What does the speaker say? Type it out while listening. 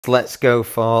Let's go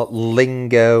for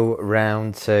Lingo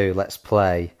round 2. Let's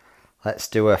play. Let's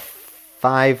do a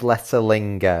 5-letter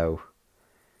lingo.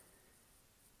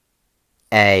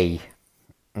 A.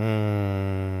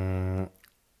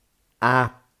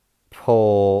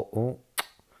 Apple. Ooh.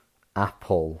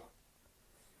 Apple.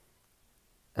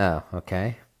 Oh,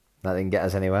 okay. That didn't get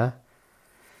us anywhere.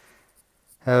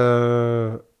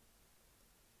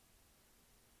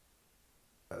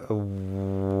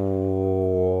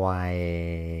 Why?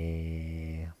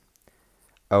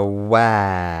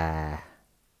 Aware.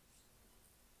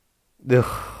 Ugh.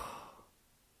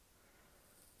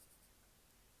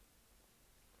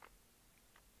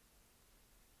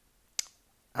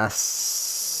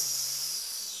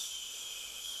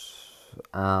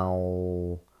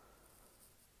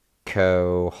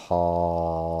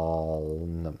 Alcohol.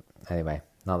 No. Anyway,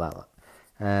 not that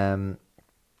one.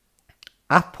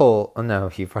 Apple. Oh no,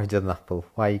 you've already done apple.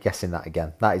 Why are you guessing that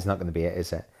again? That is not going to be it,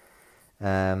 is it?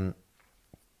 A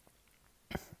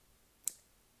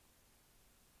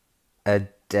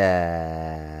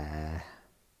dare.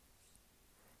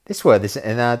 This word isn't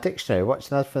in our dictionary. What's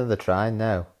that for another try?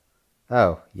 No.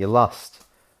 Oh, you lost.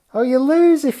 Oh, you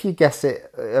lose if you guess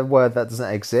it a word that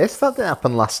doesn't exist. That didn't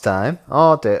happen last time.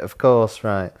 Oh, did it? Of course.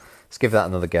 Right. Let's give that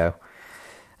another go.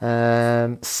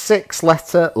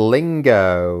 6-letter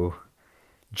lingo.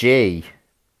 G.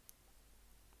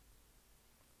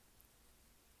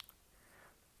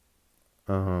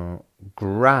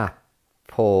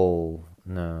 Grapple.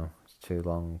 No, it's too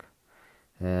long.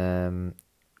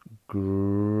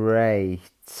 Greater.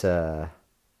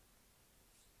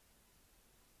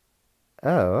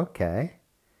 Oh, okay.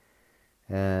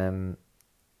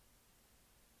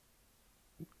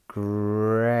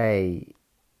 Greater.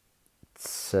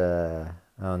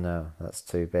 Oh no, that's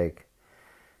too big.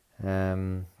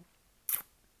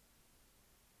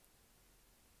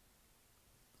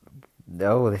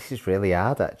 Oh, this is really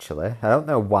hard actually. I don't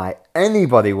know why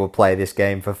anybody will play this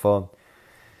game for fun.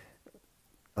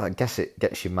 I guess it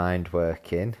gets your mind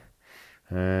working.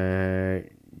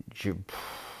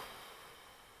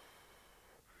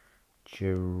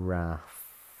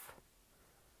 Giraffe.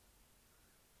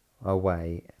 Oh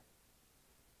wait.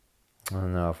 Oh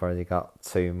no, I've already got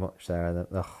too much there.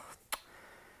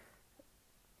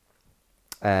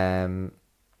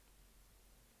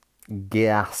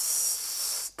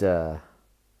 Gaster.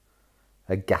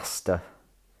 A gaster.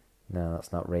 No,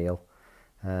 that's not real.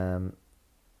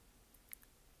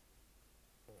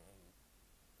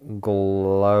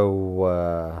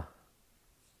 Glower.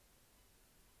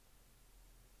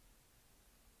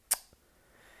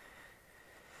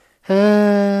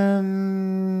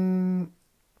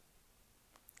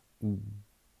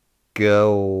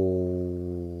 Go.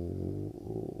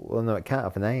 Well, no, it can't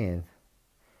have an A in.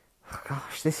 Oh,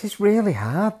 gosh, this is really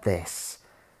hard. This.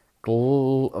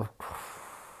 Does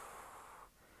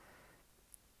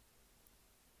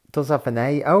have an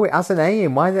A. Oh, it has an A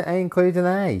in. Why did A include an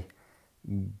A?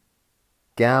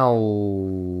 Gal.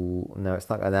 No, it's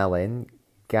not got an L in.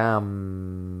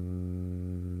 Gammon.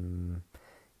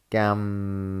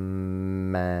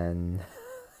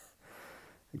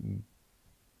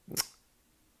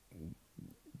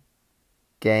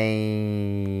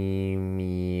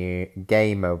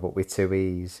 Gamer, but with 2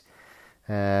 E's.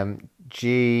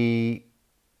 G.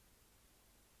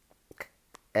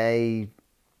 A.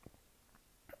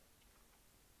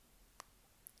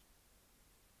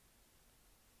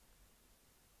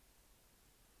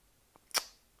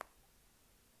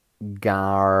 Garger.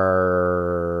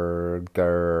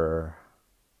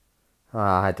 Oh,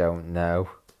 I don't know.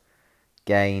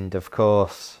 Gained, of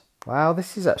course. Wow,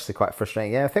 this is actually quite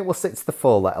frustrating. Yeah, I think we'll stick to the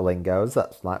 4-letter lingos.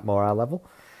 That's like more our level.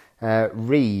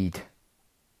 Read.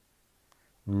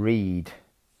 Read.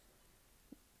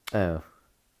 Oh.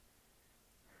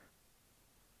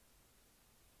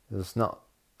 There's not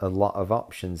a lot of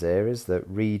options here, is there?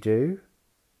 Redo.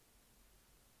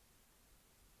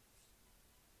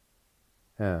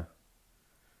 Oh.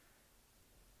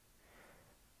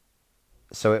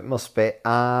 So it must be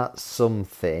R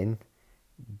something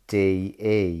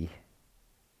DE.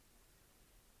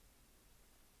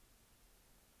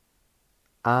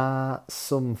 R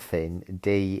something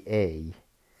DE.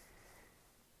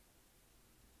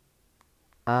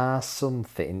 R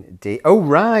something D. Oh,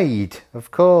 ride,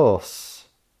 of course.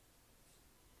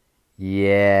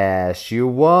 Yes, you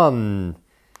won.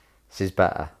 This is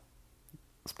better.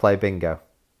 Let's play bingo.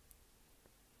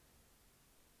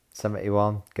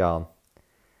 71, gone.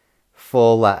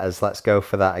 4 letters, let's go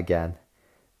for that again.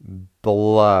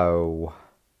 Blow.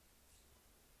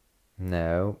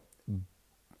 No.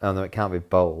 Oh no, it can't be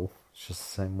bowl. It's just the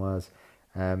same words.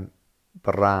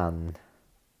 Bran.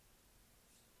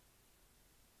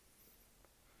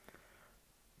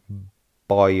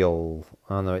 Boil.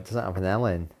 Oh no, it doesn't have an L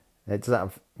in. It doesn't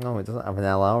have. No, it doesn't have an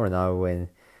L or an O in.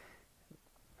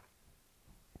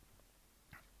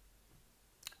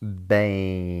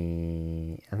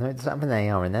 Bay. I know it doesn't have an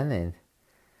A or an N in.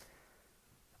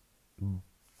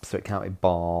 So it can't be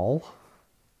ball.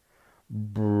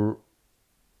 Boot.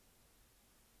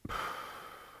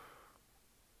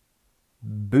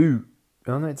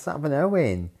 Oh no, it doesn't have an O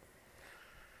in.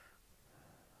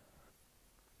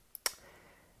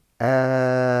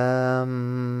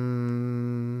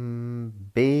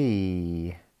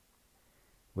 B.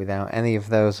 Without any of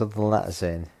those other letters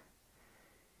in.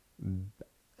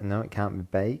 No, it can't be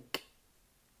bake.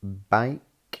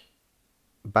 Bike.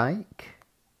 Bike.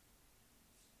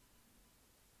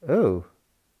 Oh,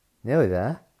 nearly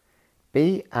there.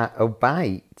 Bite.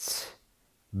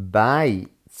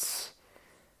 Bite.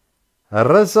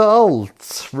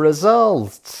 Results.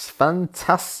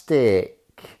 Fantastic.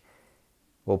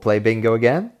 We'll play bingo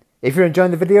again. If you're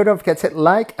enjoying the video, don't forget to hit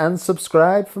like and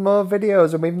subscribe for more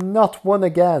videos. And we've not won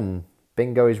again.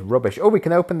 Bingo is rubbish. Oh, we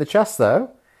can open the chest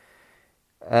though.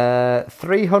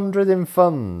 300 in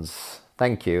funds.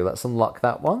 Thank you. Let's unlock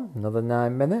that one. Another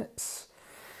 9 minutes.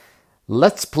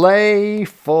 Let's play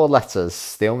 4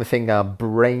 letters. The only thing our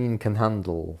brain can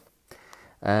handle.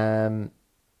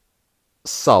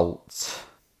 Salt.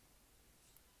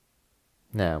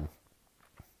 No.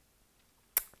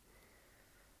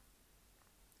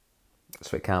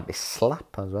 So it can't be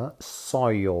slap as well.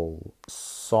 Soil.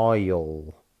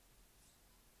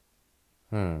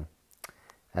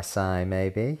 S-I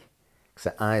maybe. Because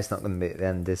the I is not going to be at the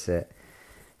end, is it?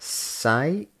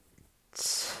 Sight.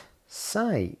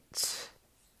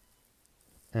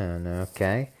 Oh no,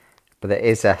 okay. But it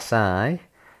is S-I.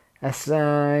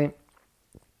 S-I.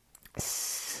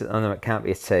 Oh no, it can't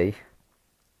be a T. It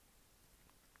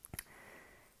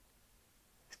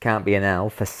can't be an L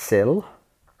for sill.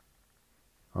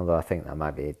 Although I think that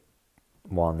might be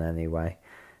one anyway.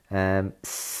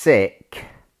 Sick.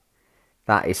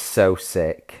 That is so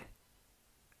sick.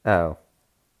 Oh.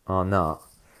 Or not.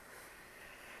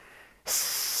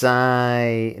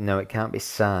 No, it can't be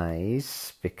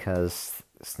size because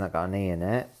it's not got an E in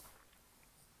it.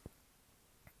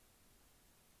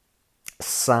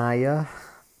 Sire.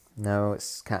 No,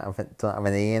 it's don't have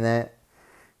an E in it.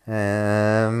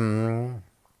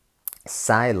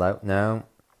 Silo. No.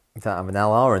 It don't have an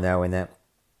L or an O in it.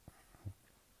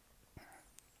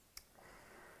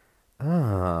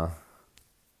 Oh.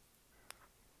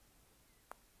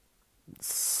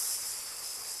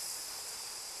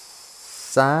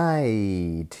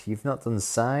 Side. You've not done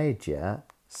side yet.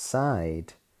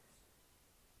 Side.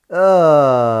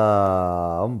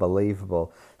 Oh,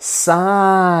 unbelievable.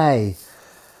 Sigh.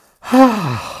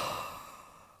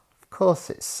 Of course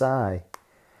it's sigh.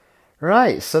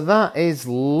 Right, so that is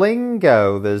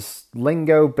Lingo. There's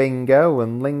Lingo Bingo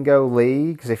and Lingo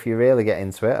Leagues if you really get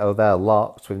into it. Oh, they're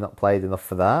locked. We've not played enough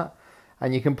for that.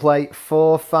 And you can play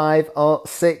 4, 5 or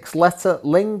 6 letter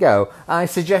lingo. I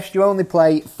suggest you only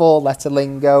play 4 letter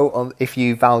lingo if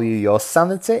you value your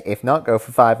sanity. If not, go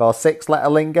for 5 or 6 letter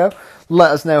lingo.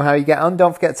 Let us know how you get on.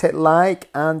 Don't forget to hit like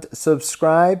and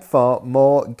subscribe for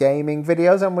more gaming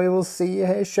videos. And we will see you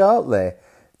here shortly.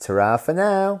 Ta-ra for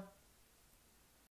now.